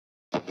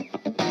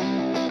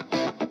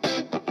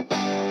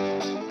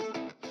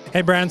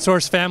Hey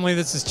BrandSource family,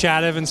 this is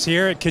Chad Evans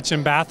here at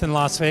Kitchen Bath in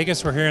Las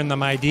Vegas. We're here in the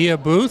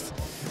Midea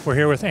booth. We're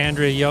here with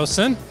Andrea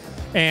Yoson.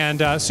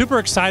 And super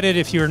excited.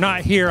 If you're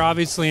not here,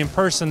 obviously in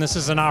person, this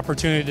is an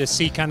opportunity to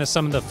see kind of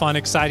some of the fun,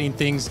 exciting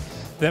things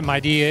that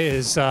Midea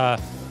is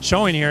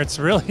showing here. It's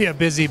really a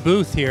busy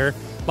booth here.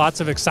 Lots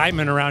of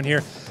excitement around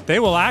here. They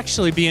will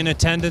actually be in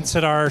attendance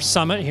at our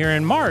summit here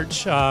in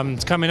March.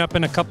 It's coming up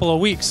in a couple of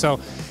weeks. So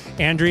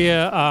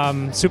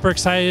Andrea, super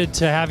excited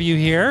to have you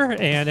here.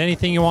 And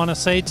anything you want to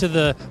say to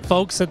the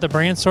folks at the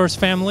BrandSource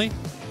family?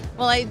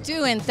 Well, I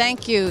do, and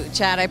thank you,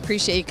 Chad. I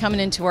appreciate you coming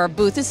into our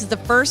booth. This is the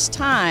first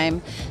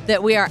time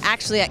that we are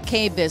actually at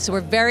KBIS, so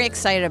we're very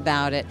excited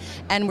about it.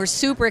 And we're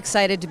super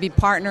excited to be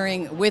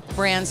partnering with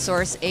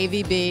BrandSource,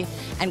 AVB,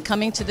 and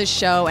coming to the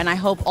show. And I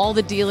hope all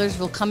the dealers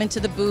will come into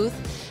the booth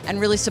and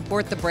really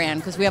support the brand,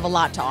 because we have a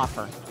lot to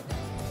offer.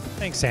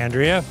 Thanks,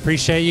 Andrea.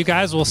 Appreciate you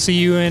guys. We'll see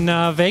you in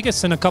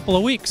Vegas in a couple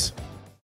of weeks.